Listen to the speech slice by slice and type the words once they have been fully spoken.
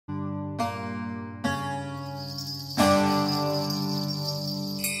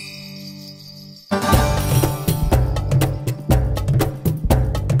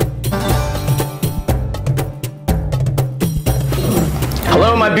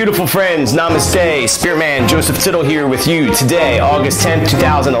beautiful friends, namaste. Spearman Joseph Tittel here with you today, August 10th,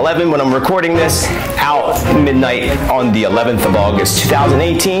 2011, when I'm recording this out midnight on the 11th of August,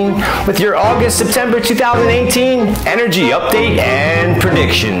 2018, with your August-September 2018 energy update and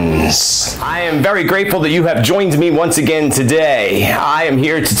predictions. I am very grateful that you have joined me once again today. I am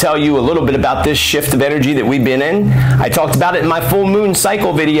here to tell you a little bit about this shift of energy that we've been in. I talked about it in my full moon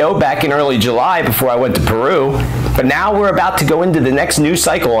cycle video back in early July before I went to Peru. But now we're about to go into the next new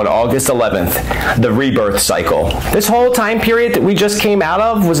cycle on August 11th, the rebirth cycle. This whole time period that we just came out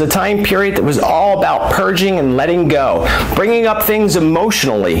of was a time period that was all about purging and letting go, bringing up things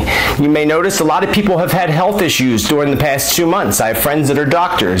emotionally. You may notice a lot of people have had health issues during the past 2 months. I have friends that are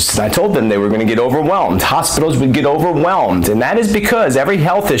doctors. I told them they were going to get overwhelmed. Hospitals would get overwhelmed. And that is because every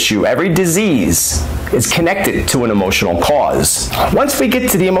health issue, every disease is connected to an emotional cause. Once we get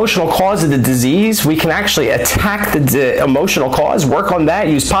to the emotional cause of the disease, we can actually attack the emotional cause, work on that,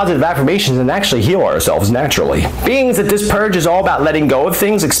 use positive affirmations, and actually heal ourselves naturally. Being that this purge is all about letting go of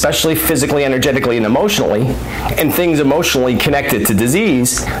things, especially physically, energetically, and emotionally, and things emotionally connected to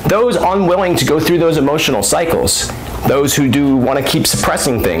disease, those unwilling to go through those emotional cycles, those who do want to keep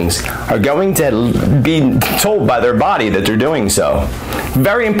suppressing things, are going to be told by their body that they're doing so.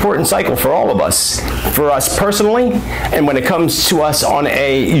 Very important cycle for all of us. For us personally, and when it comes to us on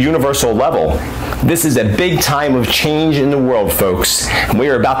a universal level. This is a big time of change in the world, folks. And we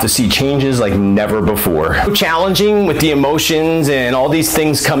are about to see changes like never before. Challenging with the emotions and all these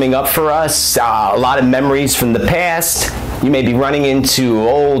things coming up for us. A lot of memories from the past. You may be running into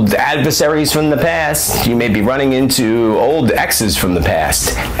old adversaries from the past. You may be running into old exes from the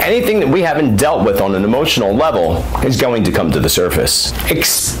past. Anything that we haven't dealt with on an emotional level is going to come to the surface.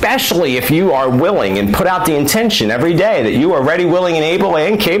 Especially if you are willing and put out the intention every day that you are ready, willing, and able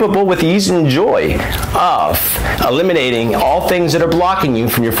and capable with ease and joy of eliminating all things that are blocking you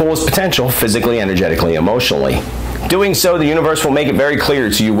from your fullest potential physically, energetically, emotionally. Doing so, the universe will make it very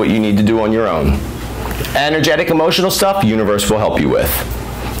clear to you what you need to do on your own. Energetic, emotional stuff, the universe will help you with.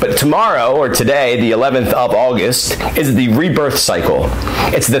 But tomorrow, or today, the 11th of August, is the rebirth cycle.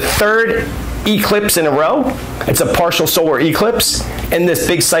 It's the third eclipse in a row. It's a partial solar eclipse in this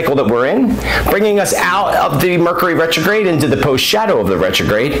big cycle that we're in, bringing us out of the Mercury retrograde into the post-shadow of the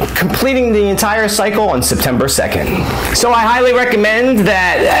retrograde, completing the entire cycle on September 2nd. So I highly recommend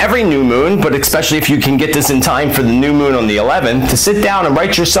that every new moon, but especially if you can get this in time for the new moon on the 11th, to sit down and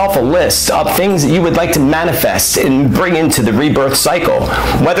write yourself a list of things that you would like to manifest and bring into the rebirth cycle,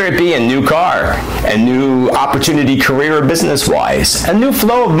 whether it be a new car, a new opportunity career or business-wise, a new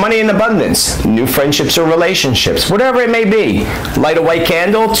flow of money and abundance, new friendships or relationships, whatever it may be. Light a white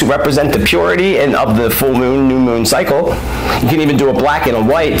candle to represent the purity and of the full moon, new moon cycle. You can even do a black and a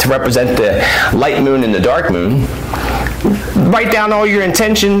white to represent the light moon and the dark moon. Write down all your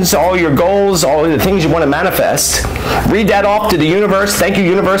intentions, all your goals, all the things you want to manifest. Read that off to the universe. Thank you,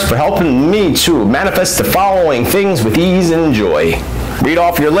 universe, for helping me to manifest the following things with ease and joy. Read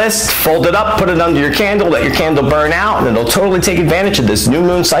off your list, fold it up, put it under your candle, let your candle burn out, and it'll totally take advantage of this new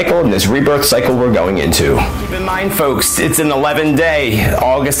moon cycle and this rebirth cycle we're going into. Keep in mind, folks, it's an 11-day.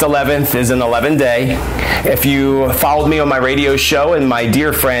 August 11th is an 11-day. If you followed me on my radio show and my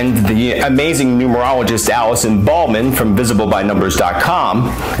dear friend, the amazing numerologist Allison Baldwin from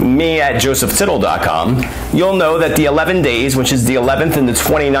visiblebynumbers.com, me at josephtittel.com, you'll know that the 11 days, which is the 11th and the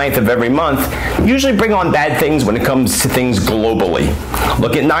 29th of every month, usually bring on bad things when it comes to things globally.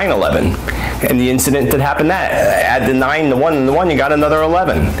 Look at 9/11 and the incident that happened. Add the 9, the 1, and the 1, you got another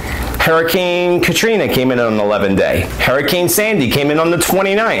 11. Hurricane Katrina came in on an 11-day. Hurricane Sandy came in on the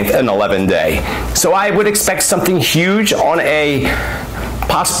 29th, an 11-day. So I would expect something huge on a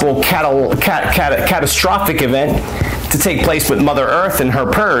possible catastrophic event to take place with Mother Earth and her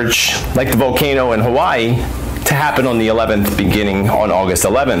purge, like the volcano in Hawaii, to happen on the 11th, beginning on August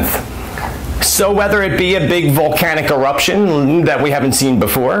 11th. So whether it be a big volcanic eruption that we haven't seen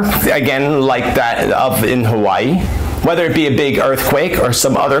before, again like that of in Hawaii, whether it be a big earthquake or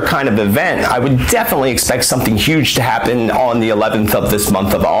some other kind of event, I would definitely expect something huge to happen on the 11th of this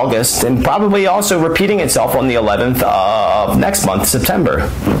month of August, and probably also repeating itself on the 11th of next month, September.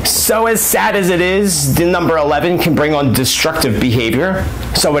 So as sad as it is, the number 11 can bring on destructive behavior.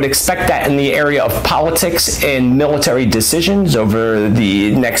 So I would expect that in the area of politics and military decisions over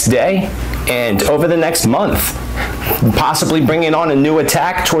the next day and over the next month. Possibly bringing on a new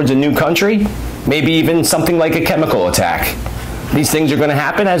attack towards a new country. Maybe even something like a chemical attack. These things are going to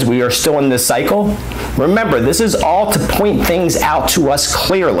happen as we are still in this cycle. Remember, this is all to point things out to us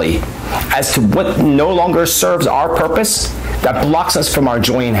clearly as to what no longer serves our purpose, that blocks us from our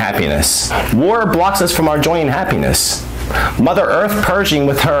joy and happiness. War blocks us from our joy and happiness. Mother Earth purging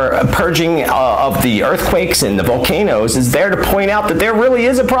with her purging of the earthquakes and the volcanoes is there to point out that there really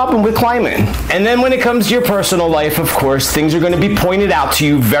is a problem with climate. And then when it comes to your personal life, of course, things are going to be pointed out to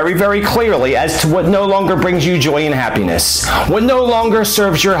you very, very clearly as to what no longer brings you joy and happiness, what no longer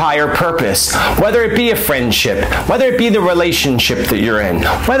serves your higher purpose, whether it be a friendship, whether it be the relationship that you're in,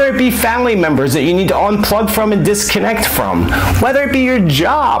 whether it be family members that you need to unplug from and disconnect from, whether it be your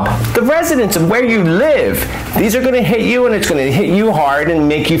job, the residence of where you live. These are going to hit you, and it's going to hit you hard and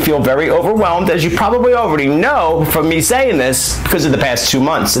make you feel very overwhelmed, as you probably already know from me saying this because of the past 2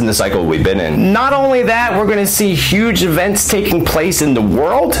 months in the cycle we've been in. Not only that, we're going to see huge events taking place in the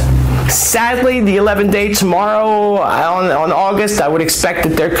world. Sadly, the 11th day tomorrow on August, I would expect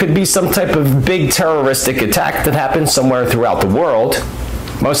that there could be some type of big terroristic attack that happens somewhere throughout the world.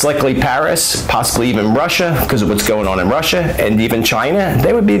 Most likely Paris, possibly even Russia, because of what's going on in Russia, and even China.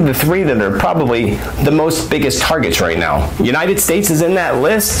 They would be the three that are probably the most biggest targets right now. United States is in that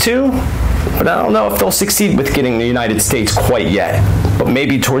list too, but I don't know if they'll succeed with getting the United States quite yet. But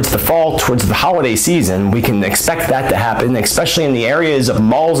maybe towards the fall, towards the holiday season, we can expect that to happen, especially in the areas of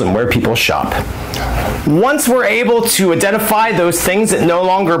malls and where people shop. Once we're able to identify those things that no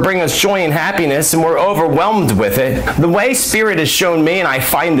longer bring us joy and happiness and we're overwhelmed with it, the way Spirit has shown me, and I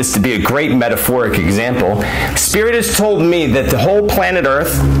find this to be a great metaphoric example, Spirit has told me that the whole planet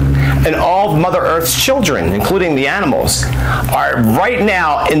Earth and all of Mother Earth's children, including the animals, are right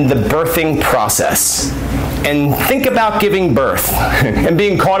now in the birthing process. And think about giving birth and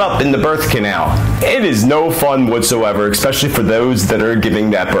being caught up in the birth canal. It is no fun whatsoever, especially for those that are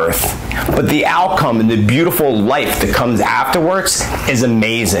giving that birth. But the outcome and the beautiful life that comes afterwards is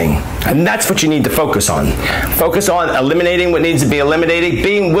amazing. And that's what you need to focus on. Focus on eliminating what needs to be eliminated,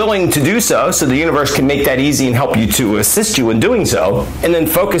 being willing to do so the universe can make that easy and help you to assist you in doing so. And then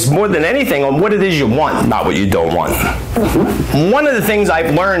focus more than anything on what it is you want, not what you don't want. One of the things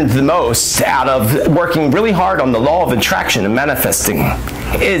I've learned the most out of working really hard on the law of attraction and manifesting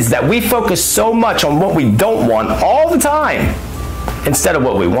is that we focus so much on what we don't want all the time instead of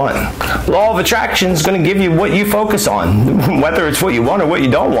what we want. Law of attraction is going to give you what you focus on, whether it's what you want or what you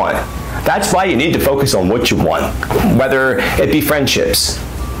don't want. That's why you need to focus on what you want, whether it be friendships,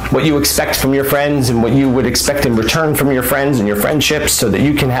 what you expect from your friends and what you would expect in return from your friends and your friendships, so that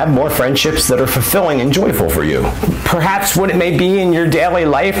you can have more friendships that are fulfilling and joyful for you. Perhaps what it may be in your daily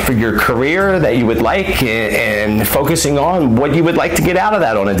life or your career that you would like, and focusing on what you would like to get out of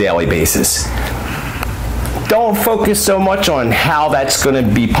that on a daily basis. Don't focus so much on how that's going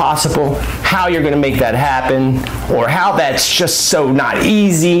to be possible, how you're going to make that happen, or how that's just so not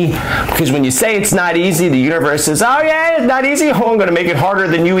easy. Because when you say it's not easy, the universe says, oh yeah, it's not easy. Oh, I'm going to make it harder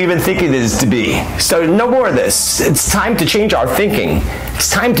than you even think it is to be. So no more of this. It's time to change our thinking. It's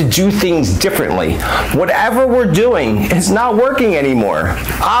time to do things differently. Whatever we're doing is not working anymore.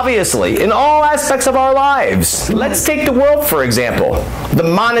 Obviously, in all aspects of our lives. Let's take the world, for example. The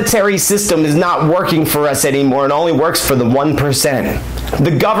monetary system is not working for us anymore. It only works for the 1%.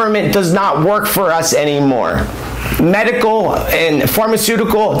 The government does not work for us anymore. Medical and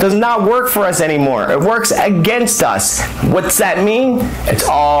pharmaceutical does not work for us anymore. It works against us. What's that mean? It's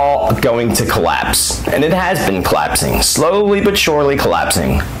all going to collapse. And it has been collapsing, slowly but surely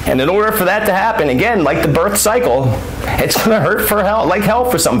collapsing. And in order for that to happen, again, like the birth cycle, it's going to hurt like hell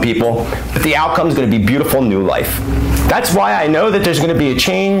for some people, but the outcome is going to be beautiful new life. That's why I know that there's going to be a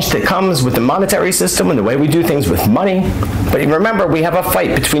change that comes with the monetary system and the way we do things with money. But remember, we have a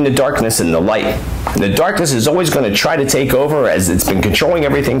fight between the darkness and the light. And the darkness is always going to try to take over, as it's been controlling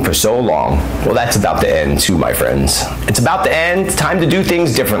everything for so long. Well, that's about to end too, my friends. It's about to end. Time to do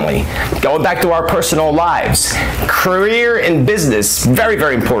things differently. Going back to our personal lives. Career and business, very,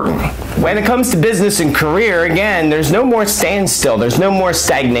 very important. When it comes to business and career, again, there's no more standstill. There's no more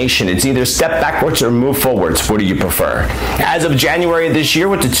stagnation. It's either step backwards or move forwards. What do you prefer? As of January of this year,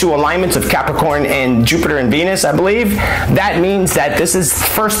 with the 2 alignments of Capricorn and Jupiter and Venus, I believe, that means that this is the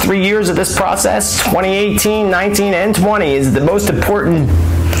first 3 years of this process. 2018, 19, and 20 is the most important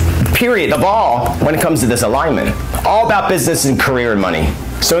period of all when it comes to this alignment. All about business and career and money.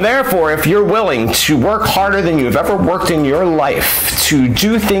 So therefore, if you're willing to work harder than you've ever worked in your life, to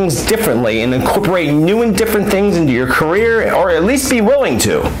do things differently and incorporate new and different things into your career, or at least be willing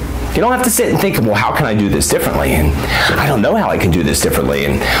to, you don't have to sit and think, well, how can I do this differently? And I don't know how I can do this differently.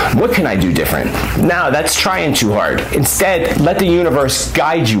 And what can I do different? No, that's trying too hard. Instead, let the universe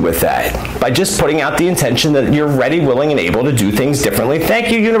guide you with that by just putting out the intention that you're ready, willing, and able to do things differently.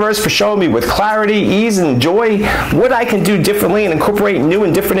 Thank you, universe, for showing me with clarity, ease, and joy what I can do differently and incorporate new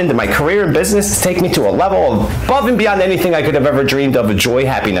and different into my career and business to take me to a level above and beyond anything I could have ever dreamed of joy,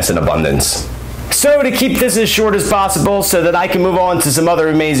 happiness, and abundance. So to keep this as short as possible so that I can move on to some other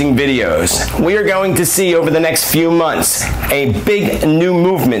amazing videos, we are going to see over the next few months a big new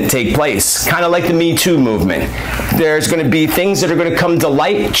movement take place, kind of like the Me Too movement. There's going to be things that are going to come to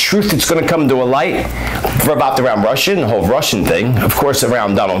light, truth that's going to come to a light around Russia and the whole Russian thing, of course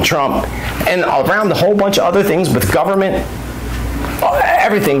around Donald Trump, and around a whole bunch of other things with government.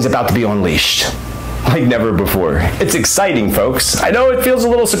 Everything's about to be unleashed like never before. It's exciting, folks. I know it feels a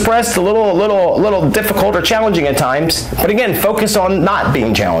little suppressed, a little difficult or challenging at times, but again, focus on not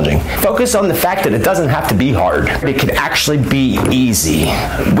being challenging. Focus on the fact that it doesn't have to be hard. It can actually be easy.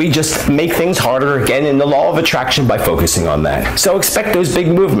 We just make things harder, again, in the law of attraction by focusing on that. So expect those big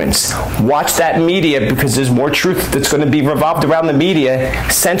movements. Watch that media, because there's more truth that's going to be revolved around the media.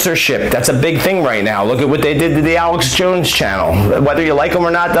 Censorship, that's a big thing right now. Look at what they did to the Alex Jones channel. Whether you like him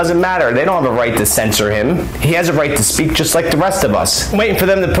or not doesn't matter. They don't have a right to censor him. He has a right to speak just like the rest of us. I'm waiting for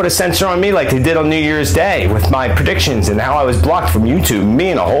them to put a censor on me like they did on New Year's Day with my predictions and how I was blocked from YouTube, me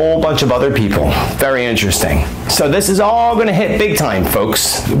and a whole bunch of other people. Very interesting. So this is all going to hit big time,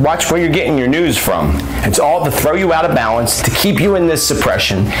 folks. Watch where you're getting your news from. It's all to throw you out of balance, to keep you in this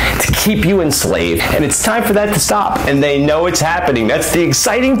suppression, to keep you enslaved, and it's time for that to stop. And they know it's happening. That's the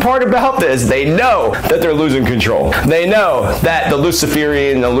exciting part about this. They know that they're losing control. They know that the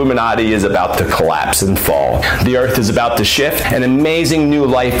Luciferian Illuminati is about to collapse and fall. The earth is about to shift. An amazing new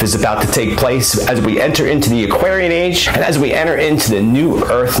life is about to take place as we enter into the Aquarian age and as we enter into the new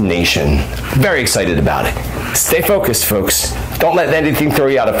Earth nation. Very excited about it. Stay focused, folks. Don't let anything throw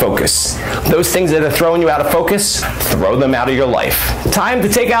you out of focus. Those things that are throwing you out of focus, throw them out of your life. Time to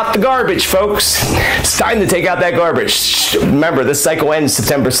take out the garbage, folks. It's time to take out that garbage. Remember, this cycle ends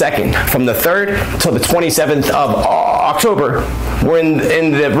September 2nd. From the 3rd till the 27th of October, we're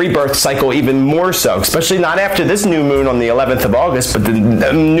in the rebirth cycle even more so, especially not after this new moon on the 11th of August, but the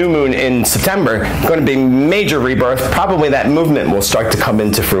new moon in September. Going to be major rebirth. Probably that movement will start to come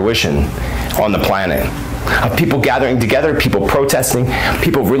into fruition on the planet. Of people gathering together, people protesting,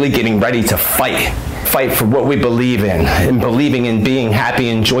 people really getting ready to fight for what we believe in, and believing in being happy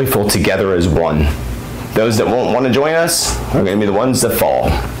and joyful together as one. Those that won't want to join us are going to be the ones that fall.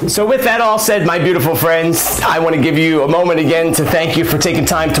 So with that all said, my beautiful friends, I want to give you a moment again to thank you for taking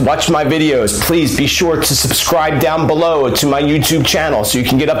time to watch my videos. Please be sure to subscribe down below to my YouTube channel so you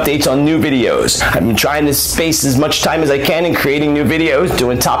can get updates on new videos. I've been trying to space as much time as I can in creating new videos,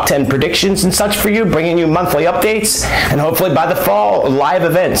 doing top 10 predictions and such for you, bringing you monthly updates, and hopefully by the fall, live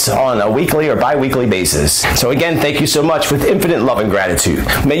events on a weekly or bi-weekly basis. So again, thank you so much with infinite love and gratitude.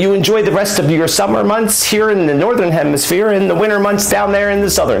 May you enjoy the rest of your summer months here in the northern hemisphere and the winter months down there in the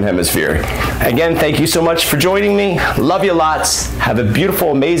southern hemisphere. Again, thank you so much for joining me. Love you lots. Have a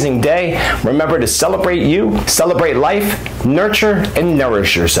beautiful, amazing day. Remember to celebrate you, celebrate life, nurture and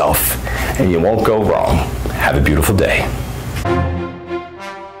nourish yourself, and you won't go wrong. Have a beautiful day.